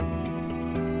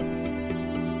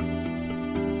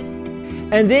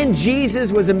And then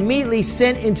Jesus was immediately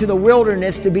sent into the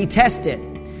wilderness to be tested.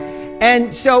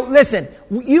 And so, listen,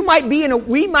 we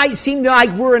might seem like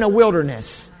we're in a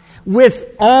wilderness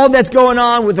with all that's going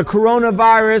on with the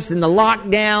coronavirus and the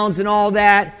lockdowns and all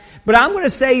that. But I'm going to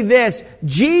say this,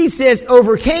 Jesus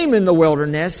overcame in the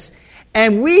wilderness,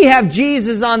 and we have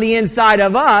Jesus on the inside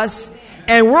of us,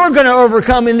 and we're going to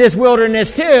overcome in this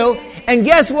wilderness too. And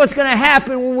guess what's going to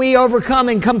happen when we overcome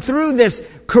and come through this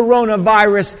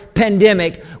coronavirus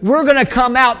pandemic? We're going to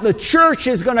come out, the church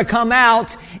is going to come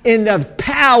out in the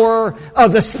power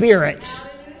of the Spirit.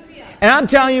 And I'm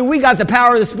telling you, we got the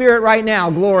power of the Spirit right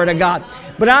now, glory to God.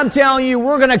 But I'm telling you,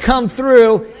 we're going to come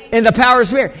through in the power of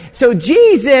the Spirit. So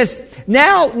Jesus,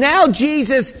 now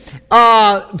Jesus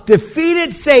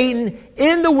defeated Satan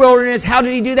in the wilderness. How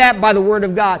did he do that? By the Word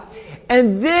of God.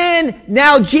 And then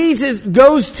now Jesus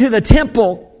goes to the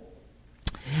temple.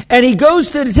 And he goes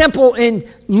to the temple in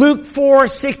Luke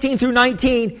 4:16 through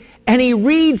 19. And he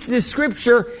reads this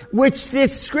scripture, which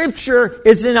this scripture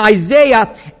is in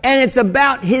Isaiah. And it's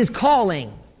about his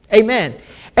calling. Amen.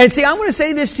 And see, I'm going to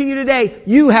say this to you today.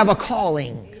 You have a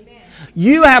calling.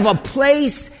 You have a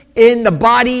place in the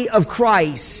body of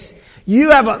Christ.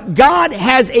 God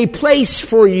has a place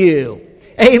for you.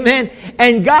 Amen.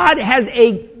 And God has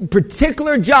a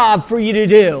particular job for you to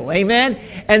do. Amen.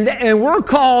 And we're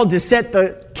called to set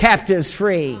the captives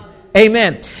free.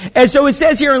 Amen. And so it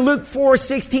says here in Luke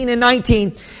 4:16 and 19,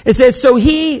 it says, so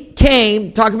he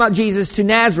came, talking about Jesus, to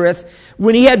Nazareth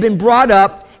when he had been brought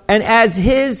up, and as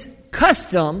his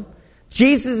custom,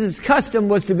 Jesus' custom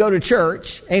was to go to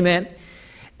church. Amen.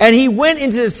 And he went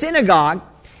into the synagogue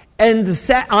and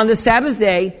on the Sabbath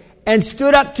day and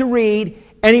stood up to read.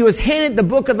 And he was handed the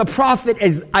book of the prophet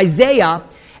Isaiah.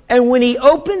 And when he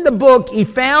opened the book, he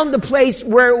found the place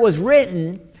where it was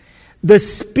written, the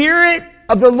Spirit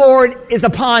of the Lord is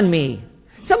upon me.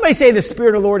 Somebody say, the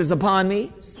Spirit of the Lord is upon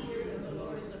me.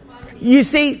 You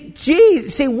see,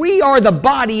 we are the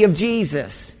body of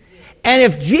Jesus. And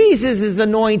if Jesus is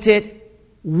anointed,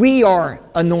 we are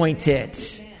anointed.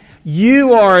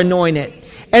 You are anointed.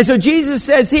 And so Jesus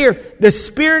says here, the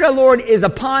Spirit of the Lord is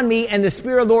upon me, and the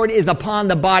Spirit of the Lord is upon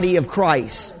the body of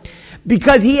Christ.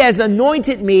 Because he has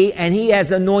anointed me, and he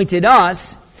has anointed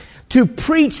us to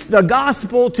preach the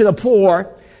gospel to the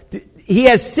poor. He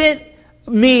has sent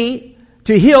me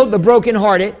to heal the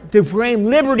brokenhearted, to proclaim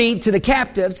liberty to the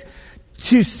captives,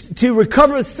 to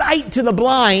recover sight to the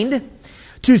blind,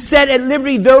 to set at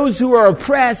liberty those who are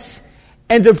oppressed,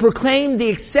 and to proclaim the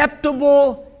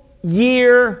acceptable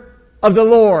year of the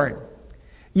Lord.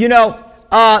 You know,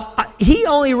 he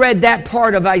only read that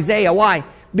part of Isaiah. Why?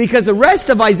 Because the rest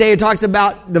of Isaiah talks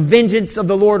about the vengeance of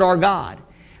the Lord our God.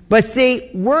 But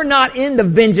see, we're not in the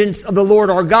vengeance of the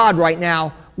Lord our God right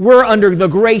now. We're under the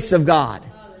grace of God.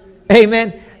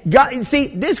 Amen. God, see,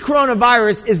 this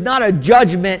coronavirus is not a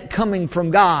judgment coming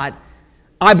from God.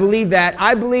 I believe that.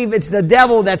 I believe it's the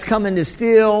devil that's coming to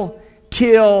steal,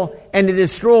 kill, and to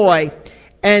destroy.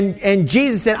 And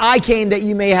Jesus said, I came that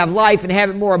you may have life and have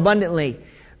it more abundantly.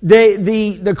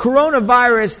 The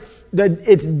coronavirus,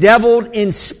 it's devil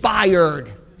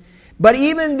inspired. But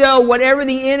even though whatever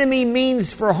the enemy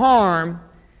means for harm,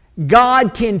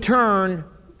 God can turn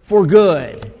for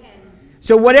good.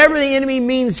 So whatever the enemy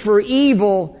means for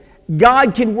evil,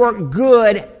 God can work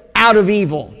good out of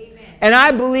evil. And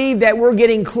I believe that we're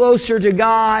getting closer to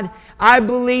God. I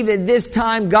believe that this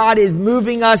time God is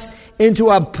moving us into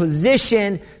a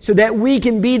position so that we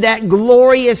can be that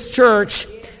glorious church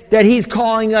that He's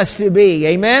calling us to be.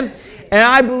 Amen? And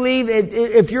I believe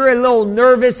if you're a little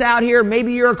nervous out here,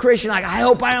 maybe you're a Christian, like, I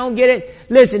hope I don't get it.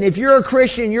 Listen, if you're a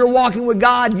Christian, you're walking with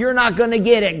God, you're not going to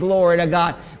get it. Glory to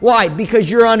God. Why? Because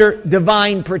you're under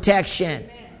divine protection.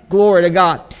 Glory to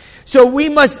God. So we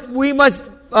must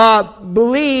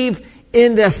believe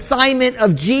in the assignment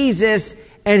of Jesus,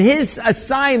 and His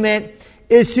assignment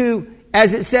is to,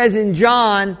 as it says in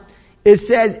John, it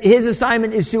says His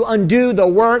assignment is to undo the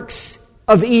works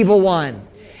of the evil one.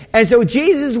 And so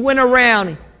Jesus went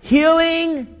around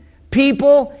healing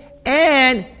people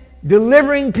and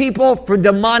delivering people from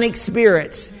demonic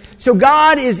spirits. So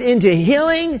God is into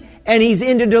healing and He's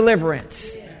into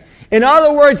deliverance. In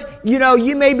other words,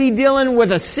 you may be dealing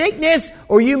with a sickness,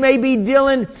 or you may be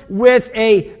dealing with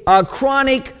a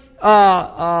chronic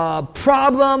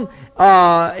problem,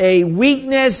 a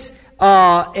weakness,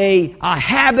 a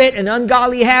habit, an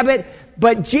ungodly habit.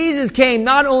 But Jesus came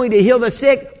not only to heal the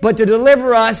sick, but to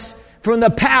deliver us from the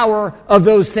power of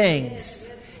those things.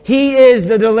 He is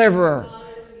the deliverer.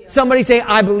 Somebody say,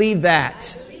 I believe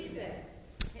that.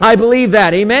 I believe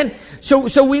that. Amen.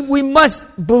 So we must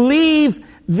believe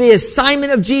the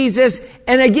assignment of Jesus.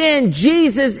 And again,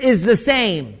 Jesus is the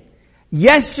same.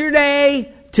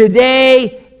 Yesterday,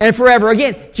 today, and forever.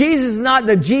 Again, Jesus is not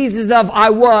the Jesus of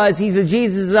I was. He's the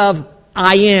Jesus of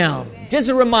I am. Amen. Just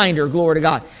a reminder, glory to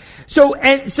God. So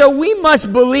we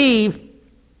must believe,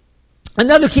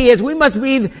 another key is we must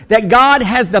believe that God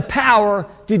has the power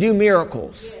to do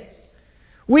miracles. Yes.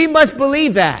 We must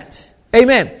believe that.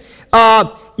 Amen.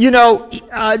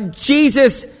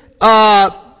 Jesus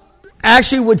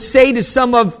actually would say to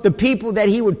some of the people that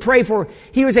he would pray for,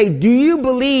 he would say, do you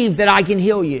believe that I can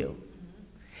heal you?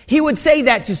 He would say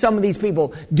that to some of these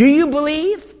people. Do you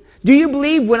believe? Do you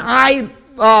believe when I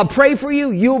pray for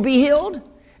you, you'll be healed?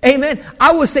 Amen.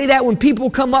 I will say that when people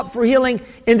come up for healing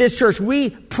in this church, we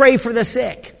pray for the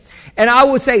sick. And I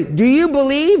will say, do you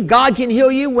believe God can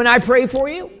heal you when I pray for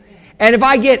you? And if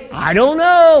I get, I don't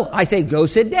know, I say, go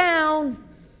sit down.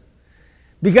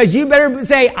 Because you better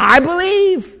say, I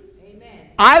believe. Amen.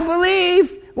 I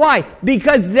believe. Why?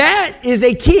 Because that is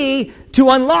a key to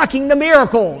unlocking the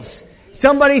miracles.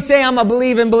 Somebody say, I'm a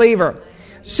believing believer.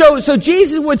 So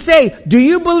Jesus would say, do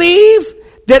you believe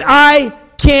that I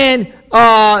can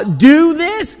do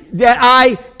this? That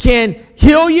I can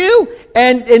heal you?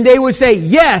 And they would say,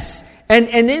 yes.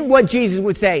 And then what Jesus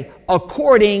would say,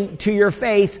 according to your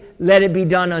faith, let it be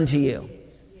done unto you.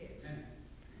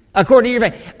 According to your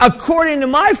faith. According to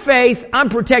my faith, I'm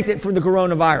protected from the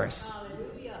coronavirus.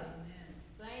 Hallelujah.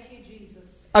 Thank you,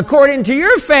 Jesus. According to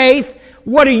your faith,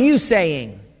 what are you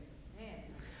saying?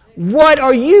 What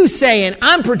are you saying?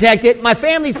 I'm protected. My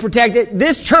family's protected.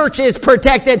 This church is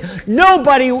protected.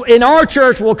 Nobody in our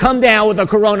church will come down with a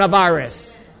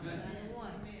coronavirus.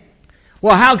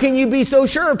 Well, how can you be so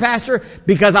sure, Pastor?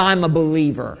 Because I'm a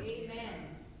believer.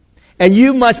 And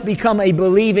you must become a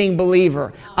believing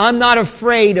believer. I'm not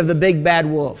afraid of the big bad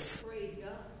wolf.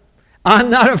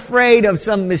 I'm not afraid of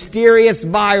some mysterious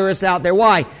virus out there.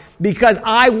 Why? Because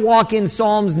I walk in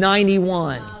Psalms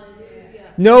 91.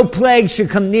 No plague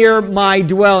should come near my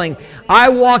dwelling. I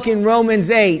walk in Romans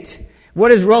 8. What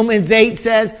does Romans 8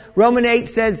 says? Romans 8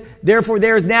 says, therefore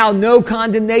there is now no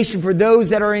condemnation for those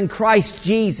that are in Christ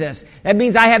Jesus. That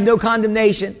means I have no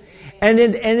condemnation. And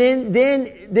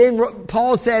then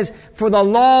Paul says, for the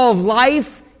law of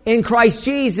life in Christ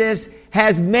Jesus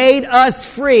has made us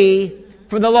free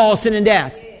from the law of sin and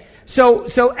death.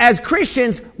 So as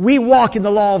Christians, we walk in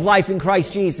the law of life in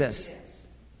Christ Jesus.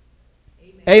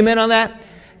 Amen on that?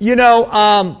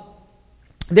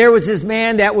 There was this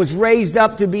man that was raised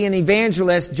up to be an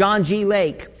evangelist, John G.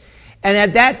 Lake. And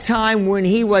at that time when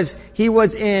he was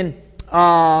in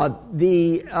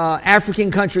the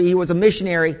African country, he was a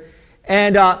missionary.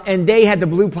 And they had the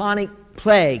bubonic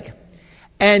plague,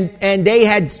 and they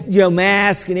had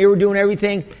masks, and they were doing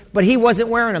everything, but he wasn't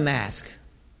wearing a mask,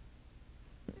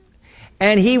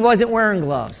 and he wasn't wearing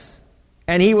gloves,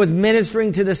 and he was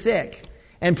ministering to the sick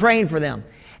and praying for them,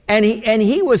 and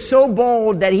he was so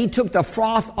bold that he took the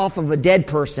froth off of a dead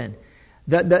person,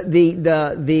 because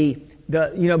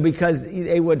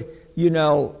they would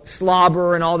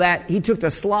slobber and all that. He took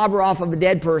the slobber off of a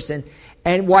dead person.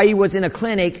 And while he was in a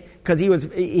clinic, because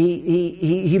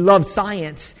he loved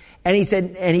science, and he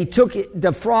said, and he took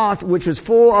the froth, which was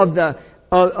full of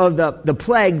the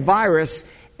plague virus,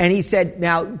 and he said,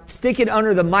 now stick it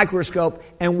under the microscope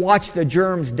and watch the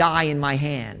germs die in my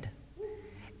hand.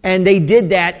 And they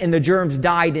did that, and the germs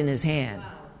died in his hand.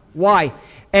 Wow. Why?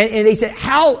 And they said,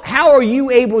 how are you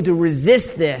able to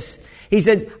resist this? He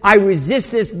said, I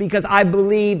resist this because I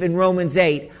believe in Romans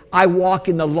 8. I walk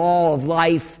in the law of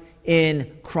life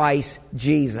in Christ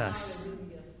Jesus.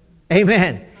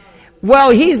 Amen. Well,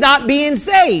 he's not being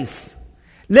safe.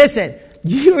 Listen,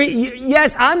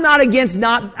 yes, I'm not against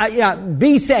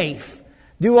be safe.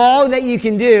 Do all that you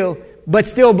can do, but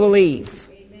still believe.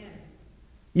 Amen.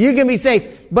 You can be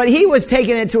safe. But he was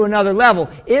taking it to another level.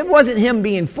 It wasn't him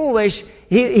being foolish.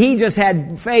 He just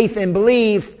had faith and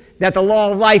belief that the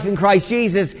law of life in Christ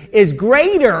Jesus is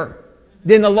greater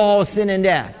than the law of sin and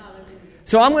death.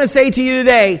 So I'm going to say to you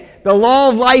today, the law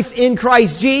of life in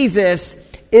Christ Jesus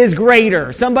is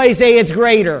greater. Somebody say it's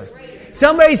greater.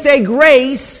 Somebody say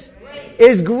grace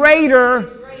is greater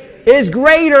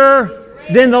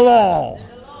than the law.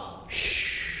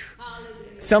 Shh.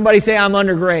 Somebody say I'm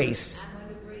under grace.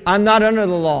 I'm not under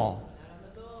the law.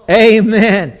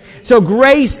 Amen. So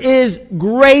grace is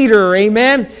greater.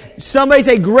 Amen. Somebody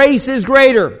say grace is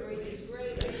greater.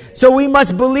 So we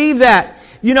must believe that.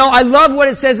 I love what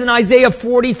it says in Isaiah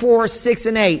 44, 6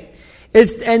 and 8.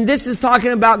 And this is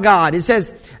talking about God. It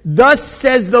says, thus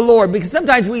says the Lord. Because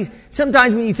sometimes when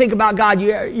you think about God,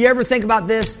 you ever think about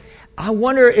this? I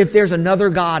wonder if there's another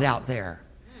God out there.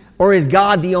 Or is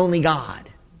God the only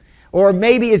God? Or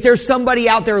maybe, is there somebody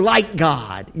out there like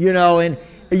God? And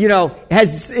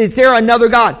is there another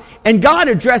God? And God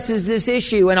addresses this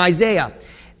issue in Isaiah.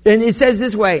 And it says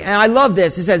this way, and I love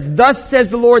this. It says, "Thus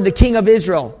says the Lord, the King of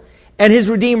Israel, and his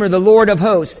Redeemer, the Lord of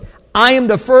hosts. I am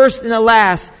the first and the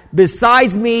last.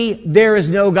 Besides me, there is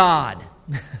no God."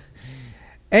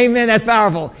 Amen. That's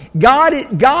powerful. God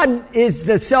is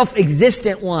the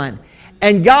self-existent one.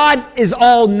 And God is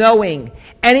all-knowing.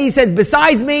 And he says,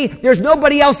 besides me, there's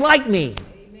nobody else like me.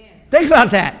 Amen. Think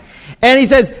about that. And he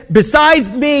says,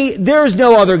 besides me, there is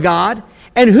no other God.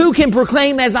 And who can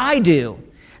proclaim as I do?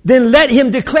 Then let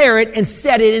him declare it and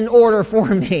set it in order for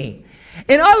me.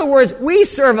 In other words, we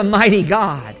serve a mighty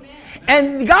God.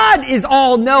 And God is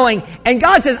all-knowing. And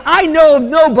God says, I know of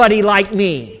nobody like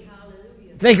me.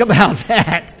 Think about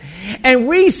that. And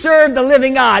we serve the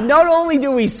living God. Not only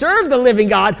do we serve the living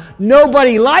God,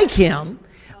 nobody like him,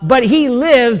 but he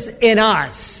lives in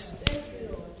us.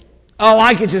 Oh,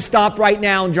 I could just stop right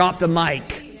now and drop the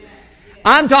mic.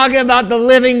 I'm talking about the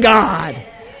living God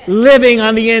living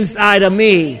on the inside of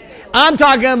me. I'm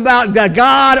talking about the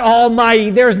God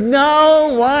Almighty. There's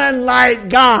no one like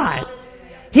God.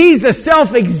 He's the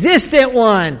self-existent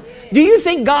one. Do you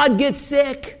think God gets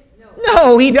sick?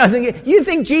 No, he doesn't. You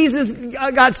think Jesus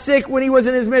got sick when he was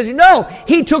in his ministry? No,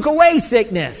 he took away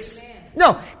sickness.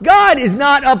 No, God is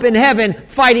not up in heaven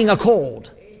fighting a cold.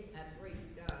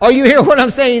 Are you hearing what I'm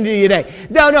saying to you today?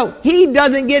 No, he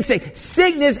doesn't get sick.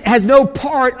 Sickness has no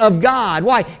part of God.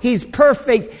 Why? He's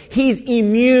perfect. He's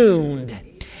immune.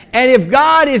 And if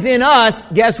God is in us,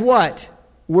 guess what?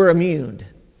 We're immune.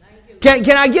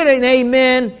 Can I get an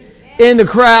amen in the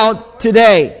crowd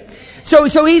today? So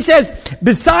he says,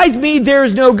 besides me, there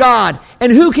is no God.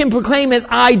 And who can proclaim as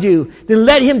I do? Then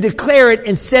let him declare it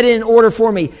and set it in order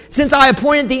for me. Since I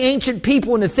appointed the ancient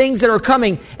people and the things that are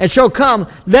coming and shall come,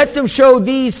 let them show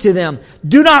these to them.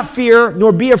 Do not fear,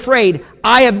 nor be afraid.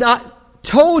 I have not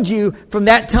told you from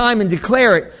that time and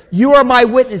declare it. You are my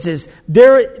witnesses.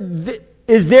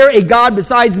 Is there a God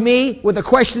besides me? With a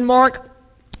question mark.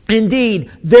 Indeed,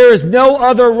 there is no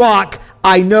other rock.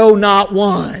 I know not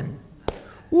one.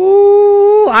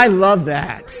 Ooh, I love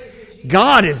that.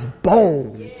 God is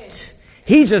bold.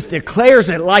 He just declares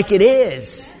it like it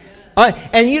is.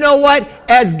 And you know what?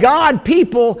 As God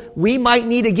people, we might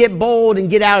need to get bold and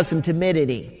get out of some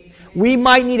timidity. We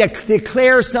might need to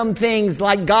declare some things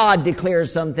like God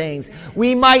declares some things.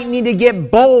 We might need to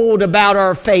get bold about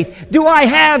our faith. Do I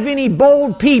have any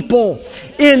bold people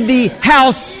in the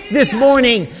house this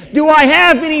morning? Do I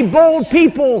have any bold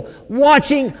people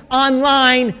watching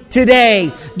online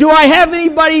today? Do I have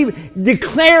anybody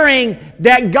declaring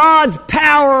that God's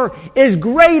power is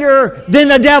greater than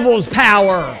the devil's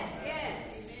power?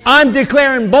 I'm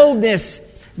declaring boldness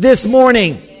this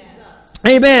morning.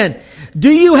 Amen. Do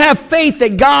you have faith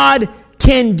that God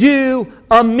can do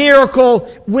a miracle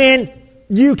when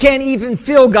you can't even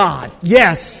feel God?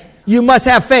 Yes, you must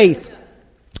have faith.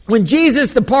 When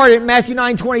Jesus departed, Matthew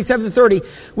 9:27-30,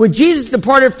 when Jesus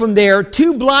departed from there,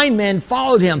 2 blind men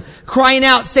followed him, crying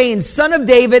out, saying, Son of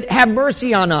David, have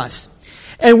mercy on us.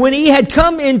 And when he had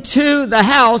come into the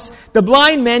house, the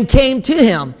blind men came to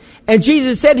him. And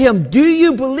Jesus said to him, do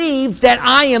you believe that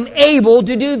I am able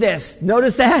to do this?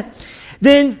 Notice that.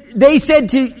 Then they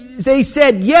said,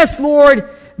 yes, Lord.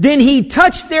 Then he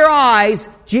touched their eyes.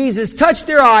 Jesus touched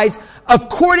their eyes.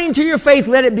 According to your faith,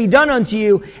 let it be done unto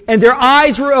you. And their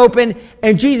eyes were open.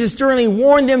 And Jesus sternly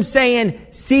warned them, saying,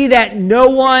 see that no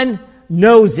one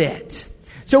knows it.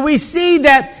 So we see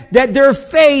that their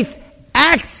faith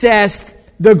accessed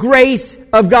the grace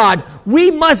of God. We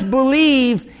must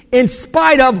believe in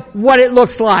spite of what it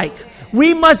looks like.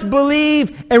 We must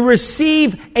believe and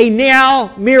receive a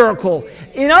now miracle.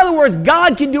 In other words,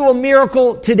 God can do a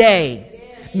miracle today.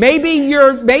 Maybe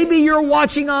you're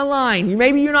watching online.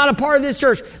 Maybe you're not a part of this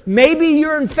church. Maybe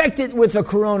you're infected with the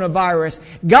coronavirus.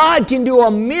 God can do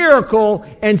a miracle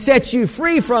and set you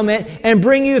free from it and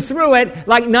bring you through it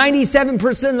like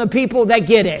 97% of the people that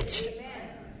get it.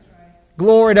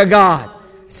 Glory to God.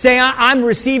 Say, I'm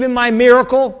receiving my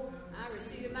miracle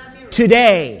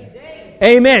today.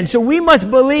 Amen. So we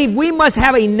must believe, we must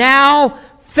have a now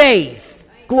faith.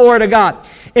 Glory to God.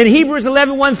 In Hebrews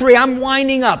 11:1-3, I'm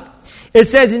winding up. It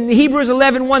says in Hebrews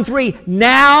 11:1-3,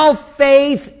 now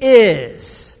faith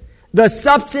is the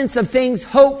substance of things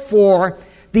hoped for,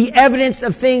 the evidence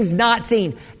of things not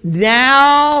seen.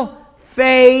 Now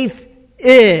faith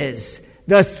is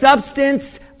the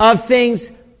substance of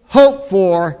things hoped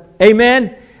for.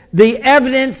 Amen. The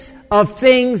evidence of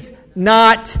things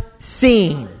not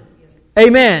seen.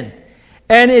 Amen.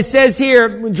 And it says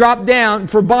here, drop down,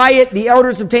 for by it the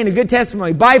elders obtained a good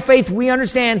testimony. By faith we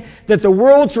understand that the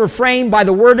worlds were framed by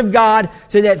the word of God,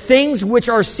 so that things which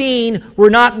are seen were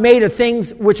not made of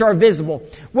things which are visible.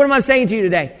 What am I saying to you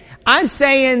today? I'm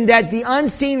saying that the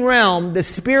unseen realm, the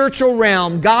spiritual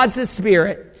realm, God's a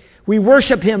spirit. We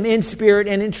worship Him in spirit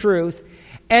and in truth.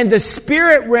 And the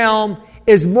spirit realm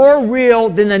is more real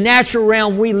than the natural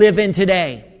realm we live in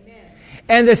today. Amen.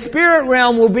 And the spirit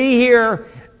realm will be here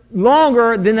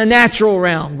longer than the natural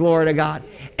realm, glory to God.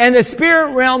 And the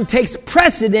spirit realm takes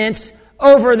precedence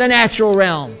over the natural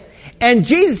realm. And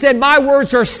Jesus said, my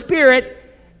words are spirit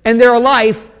and they're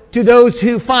life to those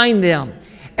who find them.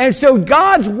 And so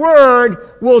God's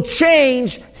word will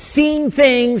change seen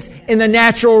things in the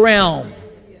natural realm.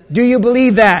 Do you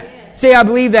believe that? Say, I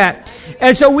believe that.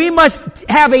 And so we must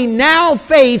have a now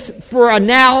faith for a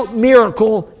now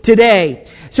miracle today.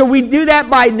 So we do that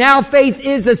by now faith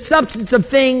is the substance of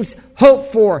things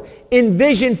hoped for,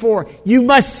 envisioned for. You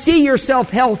must see yourself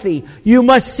healthy. You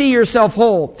must see yourself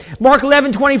whole. Mark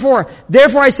 11:24.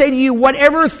 Therefore I say to you,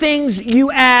 whatever things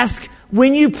you ask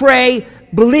when you pray,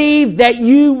 believe that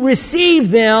you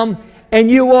receive them and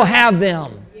you will have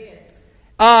them.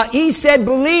 He said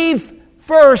believe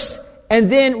first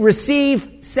and then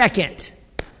receive second.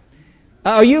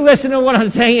 Are you listening to what I'm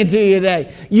saying to you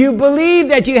today? You believe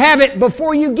that you have it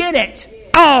before you get it.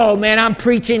 Oh man, I'm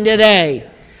preaching today.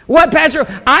 What, Pastor?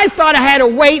 I thought I had to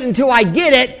wait until I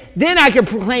get it, then I could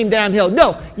proclaim that I'm healed.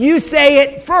 No, you say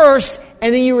it first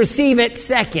and then you receive it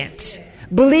second.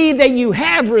 Believe that you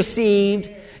have received.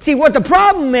 See, what the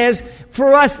problem is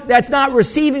for us that's not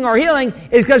receiving our healing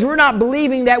is because we're not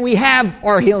believing that we have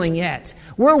our healing yet.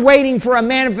 We're waiting for a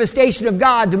manifestation of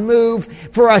God to move,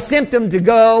 for a symptom to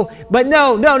go. But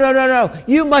no.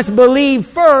 You must believe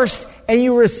first and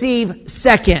you receive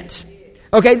second.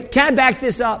 Okay, can I back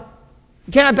this up?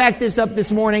 Can I back this up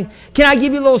this morning? Can I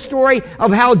give you a little story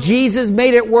of how Jesus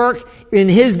made it work in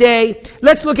His day?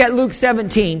 Let's look at Luke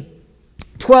 17,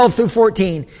 12 through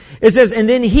 14. It says, and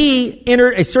then He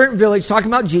entered a certain village,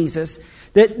 talking about Jesus,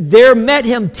 that there met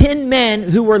Him 10 men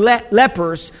who were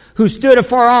lepers who stood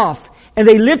afar off. And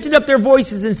they lifted up their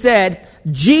voices and said,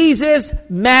 Jesus,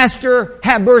 Master,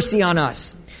 have mercy on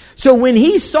us. So when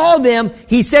He saw them,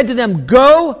 He said to them,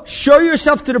 go, show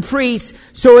yourself to the priests.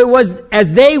 So it was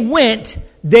as they went,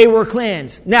 they were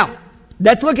cleansed. Now,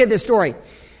 let's look at this story.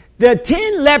 The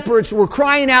 10 lepers were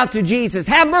crying out to Jesus,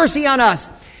 have mercy on us.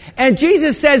 And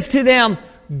Jesus says to them,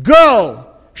 go,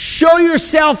 show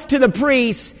yourself to the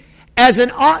priests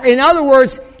in other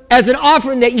words, as an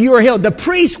offering that you are healed. The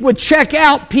priests would check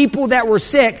out people that were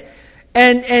sick,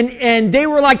 and they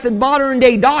were like the modern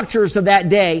day doctors of that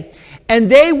day. And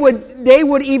they would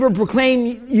either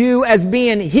proclaim you as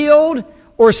being healed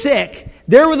or sick.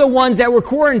 They were the ones that were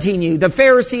quarantining you. The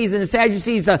Pharisees and the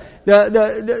Sadducees, they were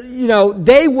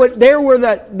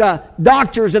the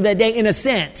doctors of that day in a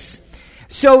sense.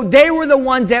 So they were the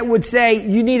ones that would say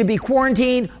you need to be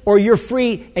quarantined or you're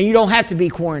free and you don't have to be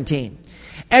quarantined.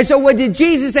 And so what did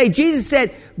Jesus say? Jesus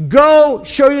said, go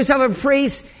show yourself a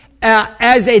priest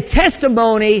as a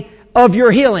testimony of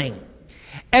your healing.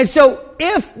 And so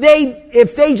if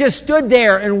they just stood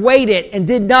there and waited and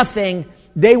did nothing,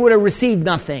 they would have received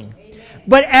nothing. Amen.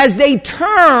 But as they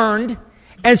turned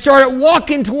and started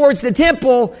walking towards the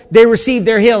temple, they received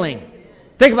their healing.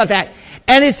 Think about that.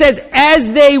 And it says,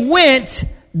 as they went,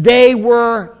 they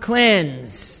were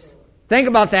cleansed. Think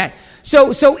about that.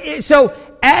 So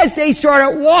as they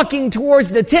started walking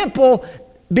towards the temple,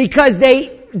 because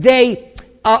they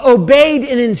obeyed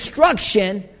an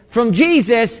instruction from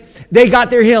Jesus, they got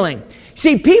their healing.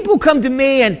 See, people come to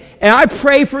me and I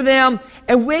pray for them,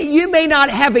 and you may not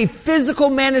have a physical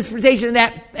manifestation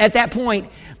at that point,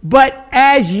 but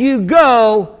as you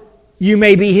go, you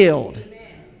may be healed.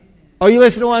 Are you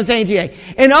listening to what I'm saying to you?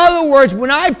 In other words,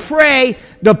 when I pray,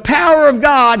 the power of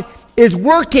God is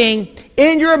working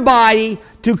in your body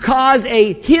to cause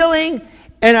a healing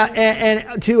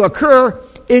and to occur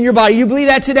in your body. You believe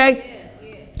that today?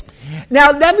 Yes.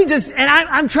 Now, let me just, and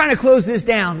I'm trying to close this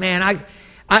down, man.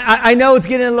 I know it's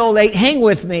getting a little late. Hang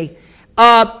with me.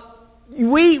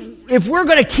 If we're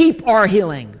going to keep our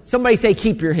healing, somebody say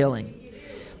keep your healing.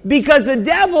 Because the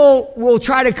devil will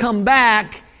try to come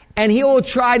back and he will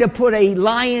try to put a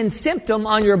lying symptom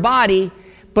on your body,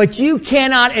 but you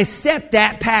cannot accept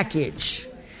that package.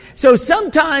 So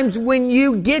sometimes when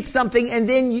you get something and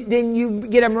then you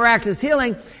get a miraculous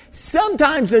healing,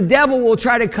 sometimes the devil will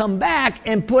try to come back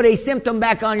and put a symptom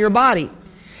back on your body.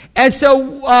 And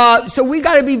so we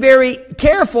got to be very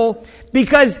careful,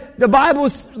 because the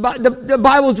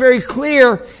Bible's very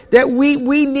clear that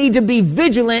we need to be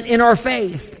vigilant in our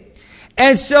faith.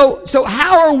 And so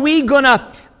how are we going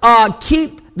to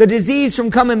keep the disease from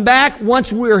coming back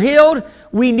once we're healed?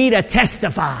 We need to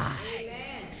testify.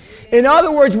 In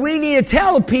other words, we need to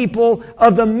tell people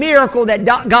of the miracle that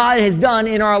God has done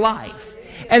in our life.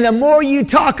 And the more you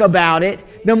talk about it,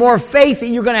 the more faith that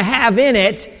you're going to have in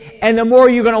it, and the more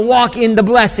you're going to walk in the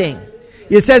blessing.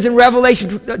 It says in Revelation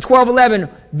 12:11,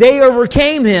 they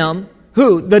overcame him,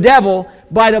 who? The devil,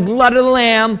 by the blood of the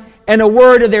Lamb and the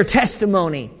word of their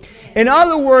testimony. In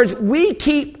other words, we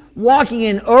keep walking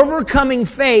in overcoming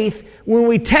faith when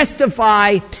we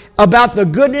testify about the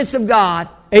goodness of God.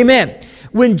 Amen.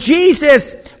 When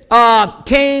Jesus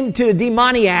came to the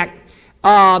demoniac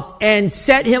and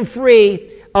set him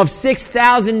free of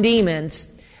 6,000 demons,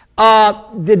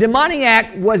 the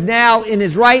demoniac was now in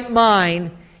his right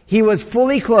mind. He was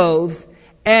fully clothed,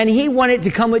 and he wanted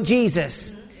to come with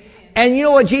Jesus. And you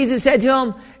know what Jesus said to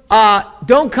him?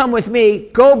 Don't come with me.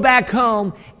 Go back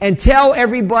home and tell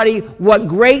everybody what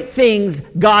great things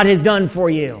God has done for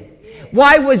you.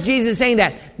 Why was Jesus saying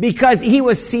that? Because he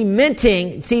was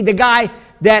cementing, the guy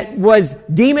that was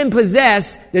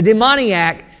demon-possessed, the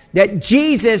demoniac, that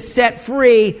Jesus set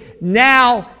free,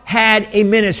 now had a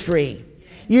ministry.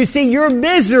 You see, your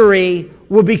misery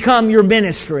will become your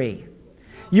ministry.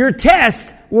 Your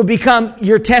test will become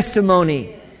your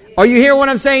testimony. Are you hearing what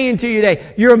I'm saying to you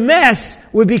today? Your mess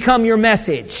will become your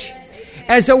message.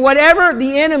 And so whatever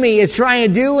the enemy is trying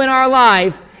to do in our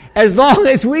life, as long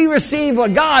as we receive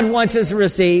what God wants us to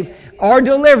receive, our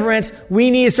deliverance, we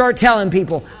need to start telling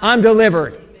people, I'm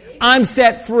delivered. I'm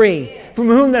set free. From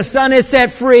whom the Son is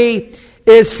set free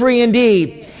is free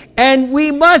indeed. And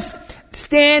we must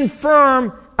stand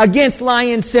firm against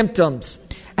lying symptoms.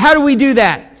 How do we do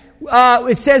that?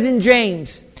 It says in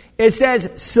James, it says,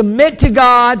 submit to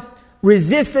God,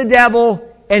 resist the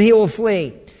devil, and he will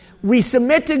flee. We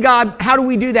submit to God. How do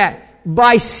we do that?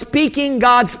 By speaking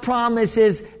God's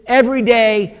promises every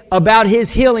day about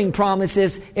his healing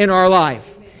promises in our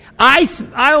life. I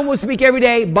almost speak every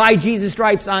day, by Jesus'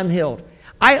 stripes I'm healed.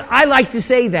 I like to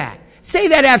say that. Say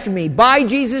that after me. By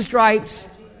Jesus' stripes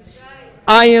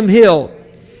I am healed.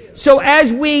 So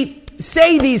as we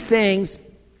say these things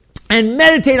and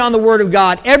meditate on the Word of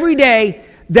God every day,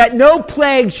 that no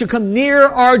plague shall come near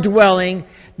our dwelling,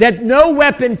 that no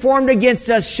weapon formed against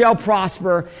us shall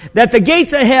prosper, that the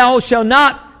gates of hell shall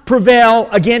not prevail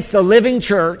against the living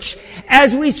church,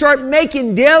 as we start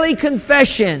making daily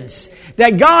confessions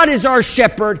that God is our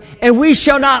shepherd and we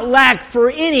shall not lack for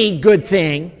any good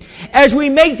thing. As we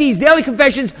make these daily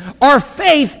confessions, our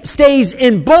faith stays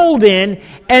emboldened,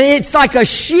 and it's like a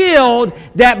shield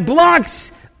that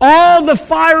blocks all the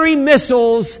fiery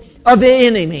missiles of the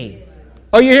enemy.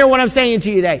 Oh, you hear what I'm saying to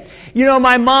you today? You know,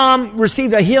 my mom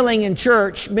received a healing in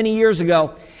church many years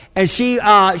ago, and she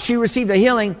received a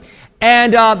healing,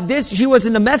 and she was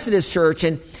in the Methodist church,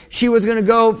 and she was going to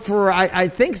go for, I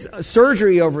think,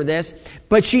 surgery over this,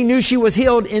 but she knew she was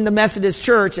healed in the Methodist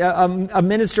church. A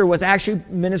minister was actually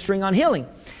ministering on healing.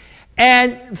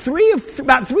 And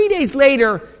about 3 days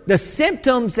later, the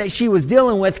symptoms that she was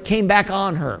dealing with came back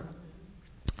on her.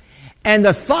 And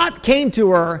the thought came to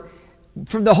her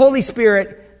from the Holy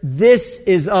Spirit, this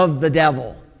is of the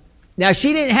devil. Now,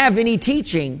 she didn't have any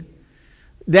teaching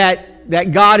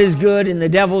that God is good and the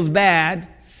devil's bad,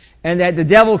 and that the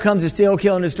devil comes to steal,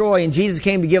 kill, and destroy, and Jesus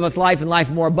came to give us life and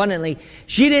life more abundantly.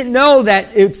 She didn't know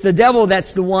that it's the devil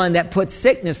that's the one that puts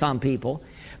sickness on people.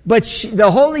 But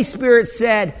the Holy Spirit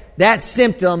said that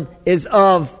symptom is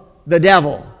of the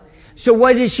devil. So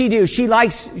what did she do? She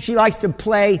likes to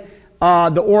play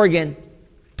the organ,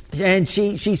 and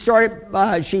she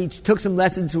took some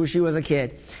lessons when she was a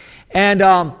kid, and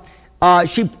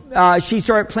she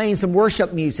started playing some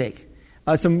worship music.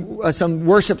 Some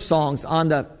worship songs on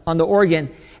the organ.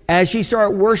 As she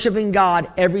started worshiping God,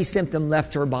 every symptom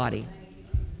left her body.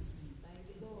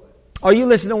 Are you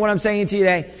listening to what I'm saying to you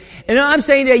today? And I'm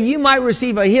saying today, you might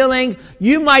receive a healing.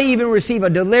 You might even receive a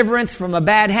deliverance from a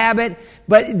bad habit.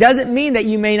 But it doesn't mean that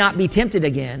you may not be tempted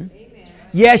again.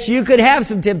 Yes, you could have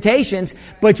some temptations.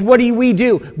 But what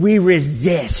do? We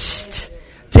resist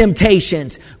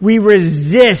temptations. We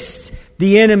resist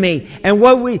the enemy. And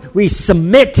what we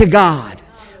submit to God.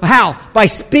 How? By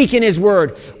speaking His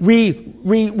word. We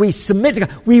submit to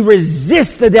God. We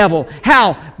resist the devil.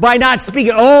 How? By not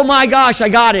speaking, oh my gosh, I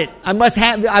got it. I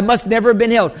must never have been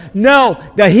healed. No,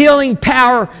 the healing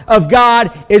power of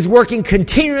God is working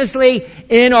continuously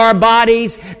in our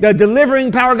bodies. The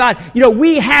delivering power of God. You know,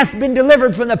 we have been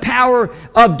delivered from the power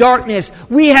of darkness.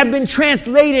 We have been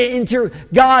translated into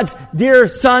God's dear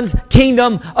Son's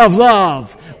kingdom of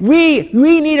love. We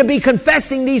need to be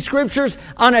confessing these scriptures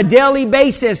on a daily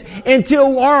basis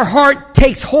until our heart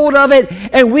takes hold of it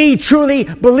and we truly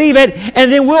believe it.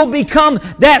 And then we'll become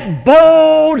that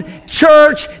bold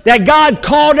church that God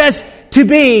called us to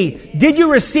be. Did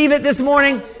you receive it this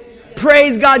morning?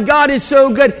 Praise God. God is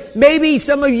so good. Maybe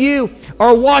some of you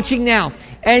are watching now.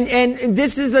 And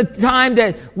this is a time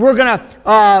that we're going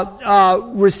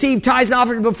to receive tithes and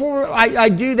offerings. Before I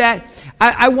do that,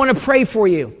 I want to pray for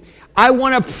you. I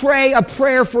want to pray a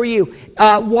prayer for you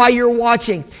while you're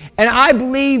watching. And I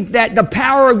believe that the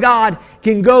power of God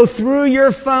can go through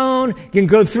your phone, can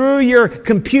go through your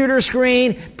computer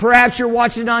screen. Perhaps you're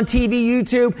watching it on TV,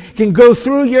 YouTube, can go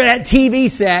through that TV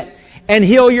set and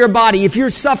heal your body. If you're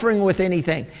suffering with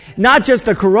anything, not just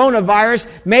the coronavirus,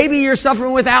 maybe you're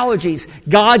suffering with allergies.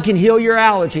 God can heal your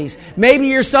allergies. Maybe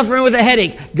you're suffering with a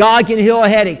headache. God can heal a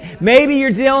headache. Maybe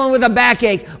you're dealing with a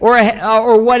backache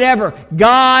or whatever.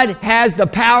 God has the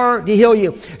power to heal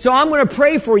you. So I'm going to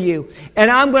pray for you, and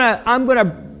I'm going to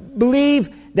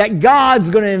believe that God's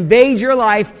going to invade your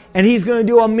life and He's going to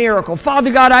do a miracle.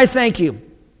 Father God, I thank you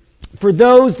for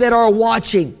those that are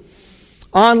watching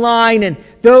online and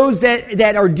those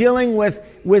that are dealing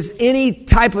with any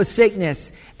type of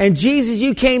sickness. And Jesus,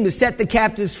 you came to set the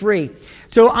captives free.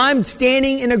 So I'm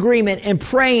standing in agreement and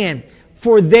praying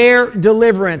for their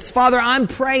deliverance. Father, I'm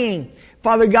praying,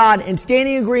 Father God, and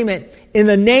standing in agreement in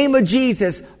the name of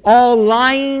Jesus, all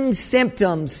lying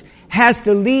symptoms has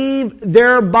to leave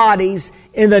their bodies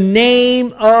in the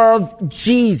name of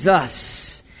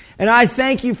Jesus. And I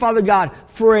thank you, Father God,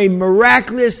 for a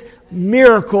miraculous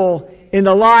miracle in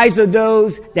the lives of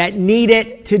those that need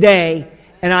it today.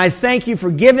 And I thank you for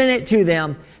giving it to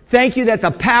them. Thank you that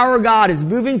the power of God is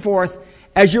moving forth.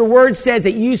 As your word says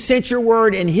that you sent your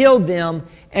word and healed them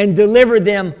and delivered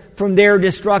them from their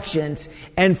destructions.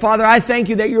 And Father, I thank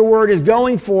you that your word is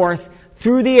going forth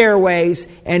through the airwaves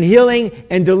and healing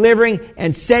and delivering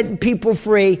and setting people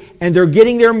free. And they're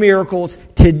getting their miracles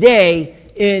today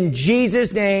in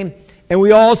Jesus' name. And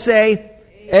we all say,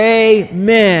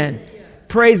 Amen.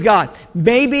 Praise God.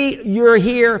 Maybe you're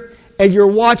here and you're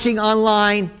watching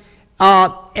online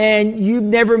and you've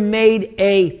never made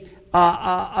a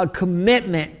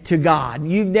commitment to God.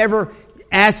 You've never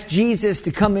asked Jesus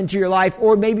to come into your life,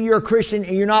 or maybe you're a Christian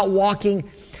and you're not walking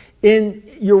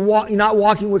you're not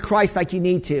walking with Christ like you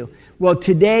need to. Well,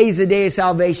 today is the day of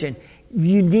salvation.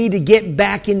 You need to get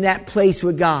back in that place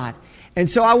with God. And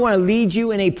so I want to lead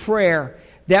you in a prayer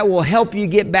that will help you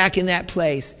get back in that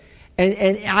place.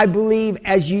 And I believe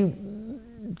as you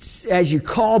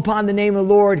call upon the name of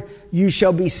the Lord, you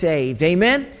shall be saved.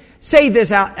 Amen? Say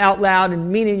this out loud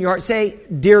and mean it in your heart. Say,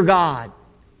 Dear God,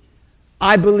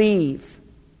 I believe,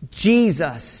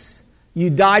 Jesus,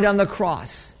 you died on the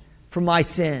cross for my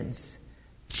sins.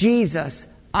 Jesus,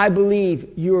 I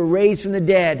believe you were raised from the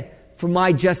dead for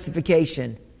my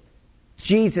justification.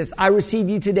 Jesus, I receive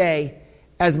you today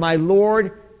as my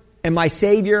Lord and my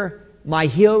Savior, my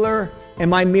healer, and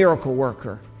my miracle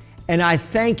worker. And I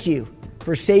thank you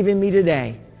for saving me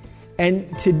today.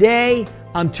 And today,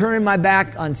 I'm turning my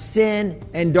back on sin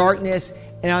and darkness,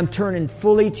 and I'm turning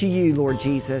fully to you, Lord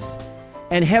Jesus.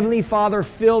 And Heavenly Father,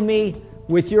 fill me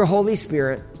with your Holy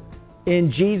Spirit.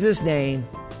 In Jesus' name.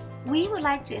 We would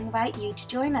like to invite you to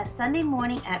join us Sunday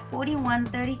morning at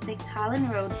 4136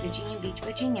 Holland Road, Virginia Beach,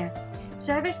 Virginia.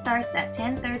 Service starts at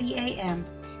 10:30 a.m.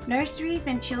 Nurseries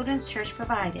and Children's Church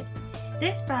provided.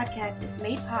 This broadcast is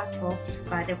made possible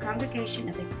by the congregation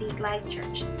of Exceed Life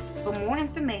Church. For more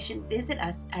information, visit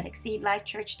us at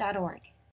exceedlifechurch.org.